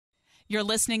You're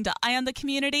listening to Eye on the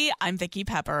Community. I'm Vicki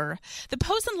Pepper. The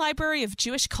Posen Library of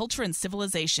Jewish Culture and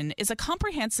Civilization is a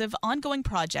comprehensive, ongoing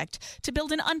project to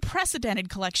build an unprecedented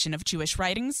collection of Jewish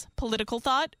writings, political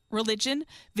thought, religion,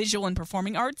 visual and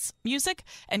performing arts, music,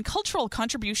 and cultural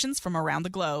contributions from around the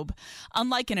globe.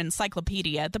 Unlike an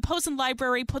encyclopedia, the Posen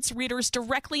Library puts readers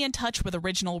directly in touch with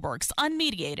original works,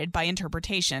 unmediated by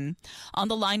interpretation. On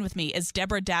the line with me is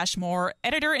Deborah Moore,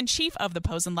 editor-in-chief of the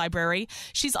Posen Library.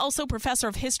 She's also professor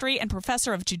of history and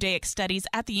professor of Judaic studies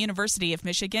at the University of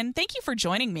Michigan. Thank you for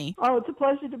joining me. Oh, it's a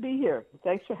pleasure to be here.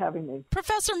 Thanks for having me.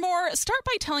 Professor Moore, start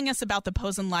by telling us about the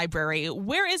Posen Library.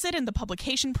 Where is it in the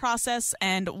publication process,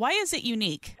 and why is it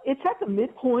unique? It's at the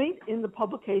midpoint in the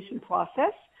publication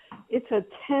process. It's a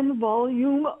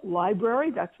 10-volume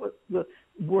library. That's what the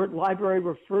word library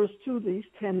refers to, these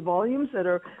 10 volumes that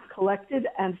are collected,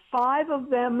 and 5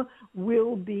 of them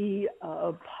will be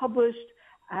published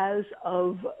as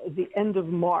of the end of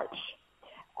March,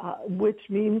 which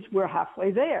means we're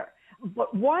halfway there.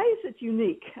 But why is it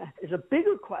unique is a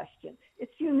bigger question.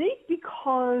 It's unique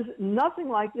because nothing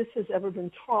like this has ever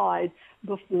been tried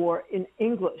before in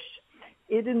English.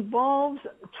 It involves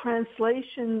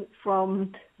translation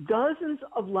from dozens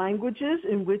of languages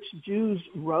in which Jews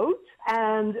wrote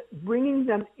and bringing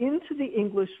them into the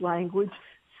English language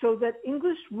so that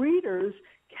English readers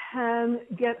can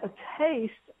get a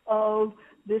taste of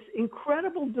this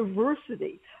incredible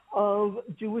diversity of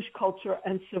Jewish culture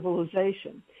and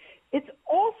civilization. It's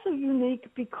also unique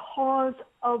because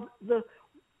of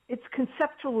its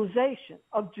conceptualization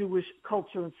of Jewish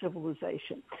culture and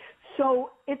civilization.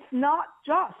 So it's not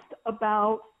just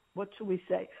about, what shall we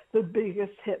say, the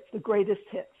biggest hits, the greatest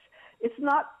hits. It's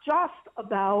not just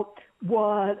about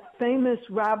what famous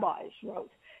rabbis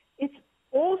wrote. It's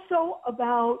also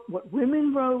about what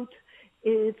women wrote.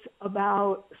 It's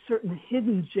about certain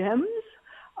hidden gems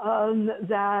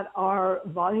that our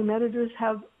volume editors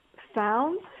have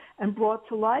found and brought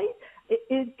to light.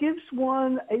 It gives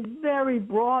one a very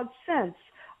broad sense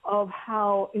of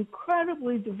how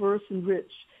incredibly diverse and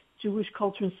rich Jewish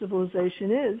culture and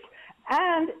civilization is.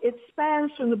 And it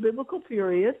spans from the biblical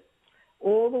period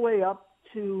all the way up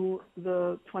to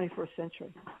the 21st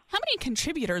century. How many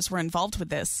contributors were involved with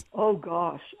this? Oh,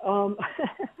 gosh.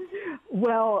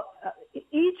 Well,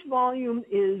 each volume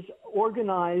is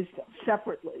organized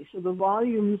separately. So the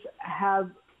volumes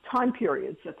have time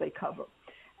periods that they cover.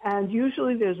 And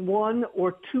usually there's 1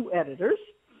 or 2 editors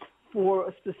for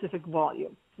a specific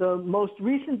volume. The most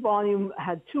recent volume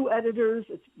had 2 editors.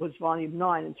 It was volume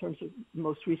 9 in terms of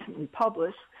most recently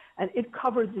published. And it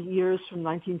covered the years from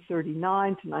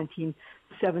 1939 to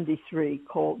 1973,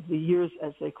 called the years,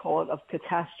 as they call it, of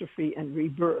catastrophe and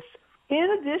rebirth. In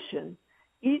addition,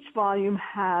 each volume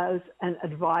has an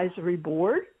advisory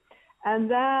board,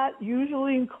 and that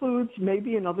usually includes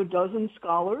maybe another dozen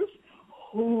scholars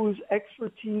whose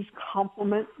expertise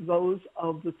complement those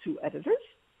of the 2 editors.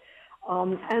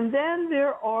 And then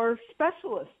there are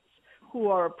specialists who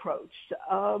are approached.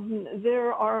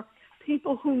 There are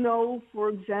people who know, for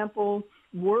example,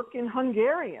 work in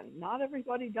Hungarian. Not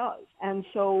everybody does. And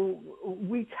so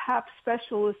we tap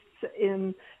specialists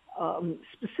in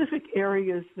specific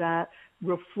areas that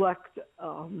reflect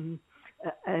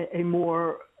a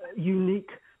more unique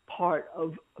part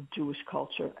of Jewish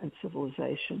culture and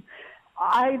civilization.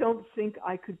 I don't think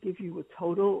I could give you a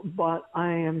total, but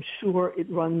I am sure it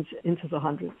runs into the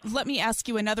hundreds. Let me ask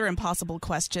you another impossible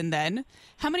question then.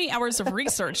 How many hours of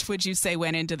research would you say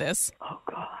went into this? Oh,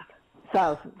 God.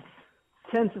 Thousands.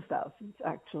 Tens of thousands,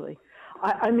 actually.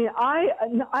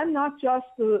 I'm not just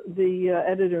the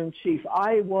editor-in-chief.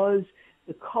 I was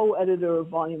the co-editor of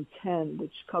Volume 10,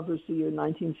 which covers the year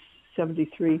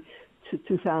 1973 to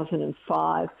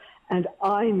 2005. And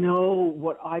I know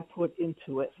what I put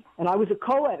into it. And I was a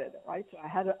co-editor, right? So I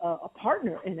had a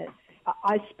partner in it.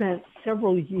 I spent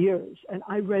several years, and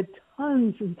I read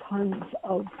tons and tons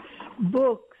of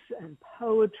books and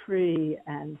poetry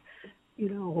and,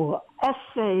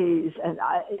 essays. And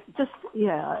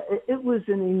it was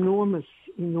an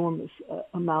enormous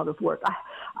amount of work.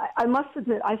 I must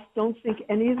admit, I don't think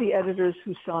any of the editors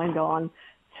who signed on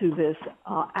to this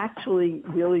actually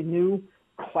really knew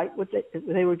quite what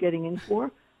they were getting in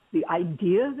for. The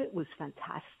idea of it was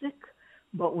fantastic,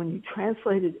 but when you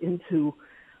translate it into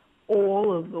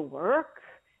all of the work,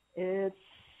 it's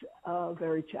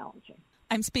very challenging.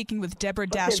 I'm speaking with Deborah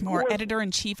Moore,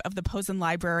 editor-in-chief of the Posen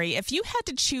Library. If you had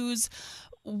to choose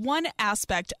one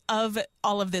aspect of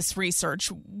all of this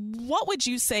research, what would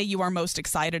you say you are most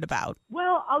excited about?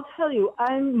 Well, I'll tell you,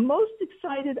 I'm most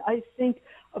excited, I think,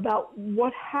 about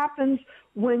what happens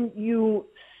when you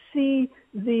see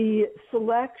the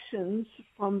selections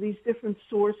from these different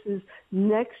sources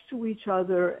next to each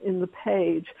other in the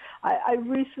page. I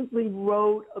recently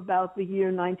wrote about the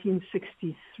year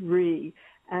 1963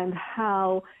 and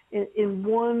how in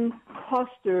one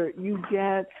cluster you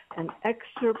get an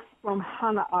excerpt from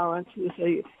Hannah Arendt, who is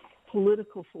a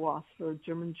political philosopher,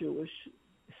 German Jewish,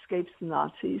 escapes the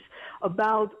Nazis,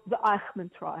 about the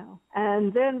Eichmann trial.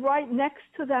 And then right next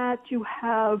to that you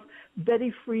have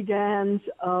Betty Friedan's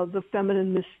The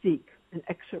Feminine Mystique, an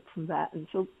excerpt from that. And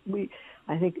so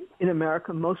I think in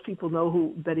America, most people know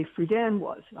who Betty Friedan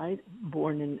was, right?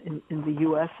 Born in the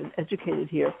U.S. and educated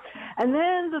here. And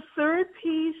then the third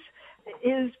piece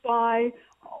is by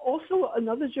also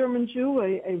another German Jew,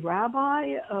 a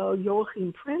rabbi,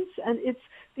 Joachim Prinz, and it's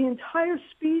the entire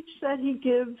speech that he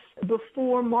gives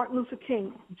before Martin Luther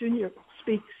King Jr.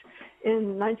 speaks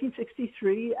in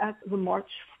 1963 at the March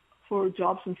for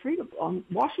Jobs and Freedom on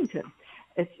Washington.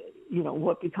 It's,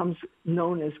 what becomes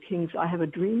known as King's I Have a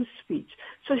Dream speech.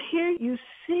 So here you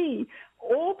see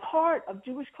all part of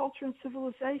Jewish culture and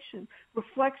civilization,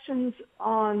 reflections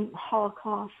on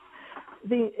Holocaust,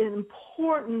 an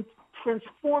important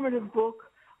transformative book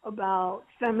about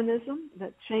feminism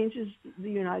that changes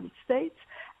the United States,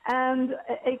 and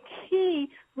a key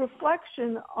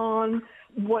reflection on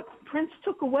what Prince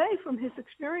took away from his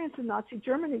experience in Nazi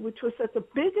Germany, which was that the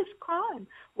biggest crime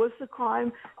was the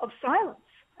crime of silence,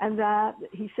 and that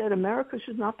he said America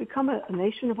should not become a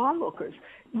nation of onlookers.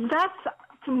 That's,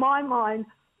 to my mind,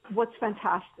 what's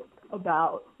fantastic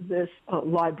about this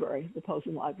library, the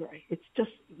Posen Library. It's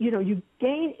just, you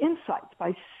gain insights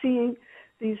by seeing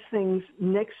these things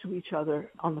next to each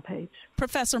other on the page.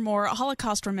 Professor Moore,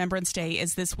 Holocaust Remembrance Day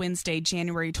is this Wednesday,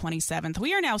 January 27th.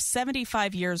 We are now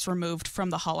 75 years removed from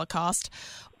the Holocaust.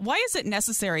 Why is it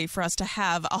necessary for us to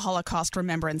have a Holocaust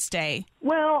Remembrance Day?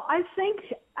 Well, I think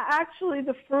actually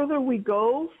the further we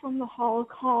go from the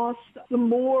Holocaust, the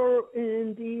more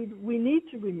indeed we need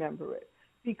to remember it,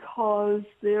 because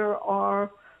there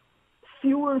are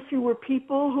fewer and fewer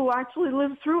people who actually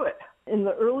lived through it. In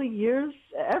the early years,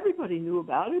 everybody knew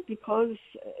about it because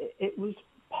it was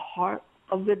part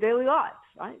of their daily lives,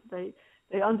 right? They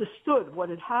understood what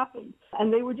had happened,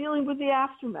 and they were dealing with the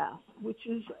aftermath, which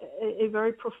is a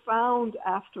very profound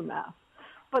aftermath.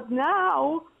 But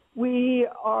now we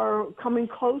are coming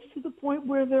close to the point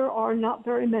where there are not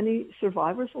very many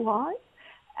survivors alive,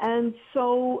 and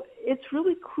so it's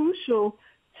really crucial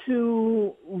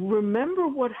to remember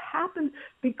what happened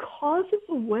because of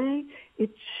the way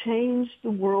it changed the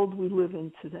world we live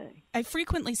in today. I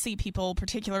frequently see people,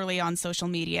 particularly on social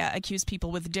media, accuse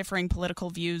people with differing political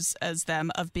views as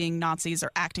them of being Nazis or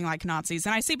acting like Nazis.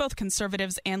 And I see both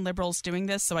conservatives and liberals doing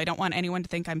this, so I don't want anyone to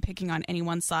think I'm picking on any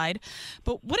one side.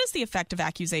 But what is the effect of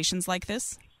accusations like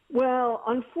this? Well,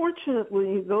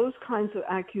 unfortunately, those kinds of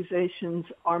accusations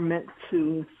are meant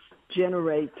to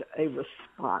generate a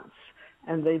response,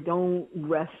 and they don't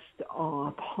rest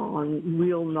upon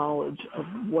real knowledge of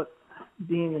what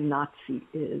being a Nazi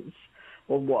is,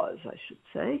 or was, I should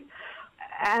say.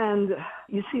 And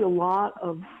you see a lot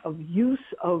of use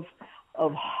of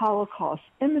Holocaust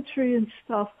imagery and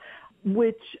stuff,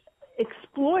 which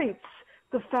exploits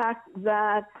the fact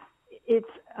that it's,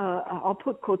 I'll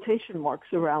put quotation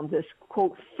marks around this,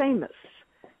 quote, famous,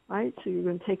 right? So you're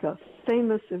going to take a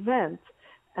famous event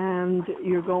and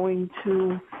you're going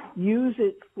to use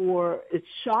it for its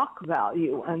shock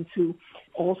value and to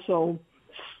also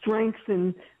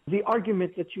strengthen the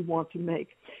argument that you want to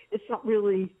make. It's not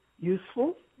really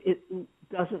useful. It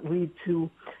doesn't lead to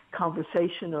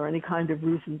conversation or any kind of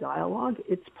reasoned dialogue.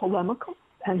 It's polemical,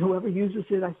 and whoever uses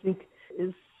it, I think,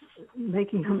 is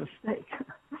making a mistake.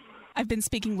 I've been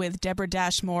speaking with Deborah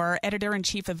Moore,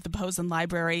 editor-in-chief of the Posen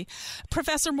Library.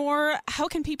 Professor Moore, how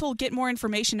can people get more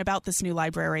information about this new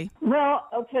library? Well,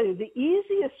 I'll tell you, the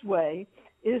easiest way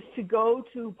is to go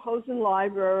to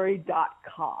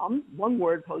posenlibrary.com, one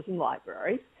word, Posen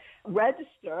Library,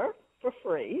 register for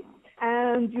free,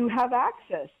 and you have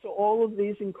access to all of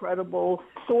these incredible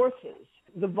sources.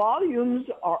 The volumes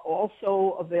are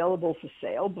also available for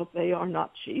sale, but they are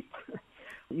not cheap.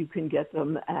 You can get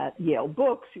them at Yale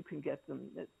Books. You can get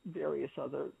them at various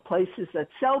other places that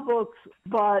sell books.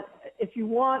 But if you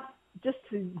want just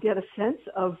to get a sense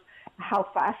of how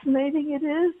fascinating it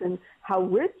is and how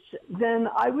rich, then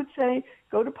I would say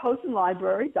go to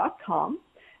posenlibrary.com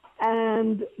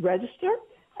and register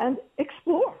and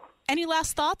explore. Any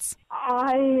last thoughts?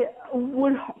 I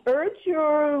would urge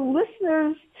your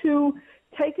listeners to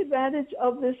take advantage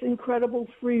of this incredible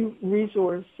free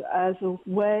resource as a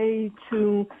way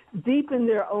to deepen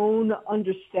their own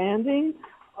understanding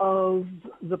of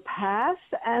the past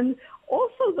and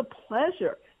also the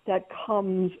pleasure that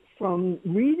comes from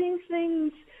reading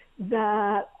things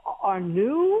that are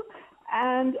new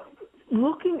and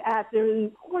looking at their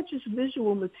gorgeous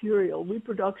visual material,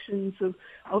 reproductions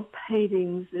of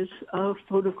paintings, there's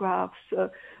photographs,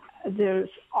 there's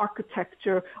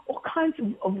architecture, all kinds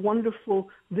of wonderful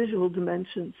visual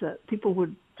dimensions that people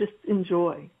would just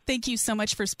enjoy. Thank you so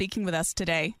much for speaking with us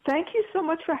today. Thank you so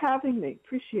much for having me.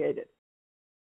 Appreciate it.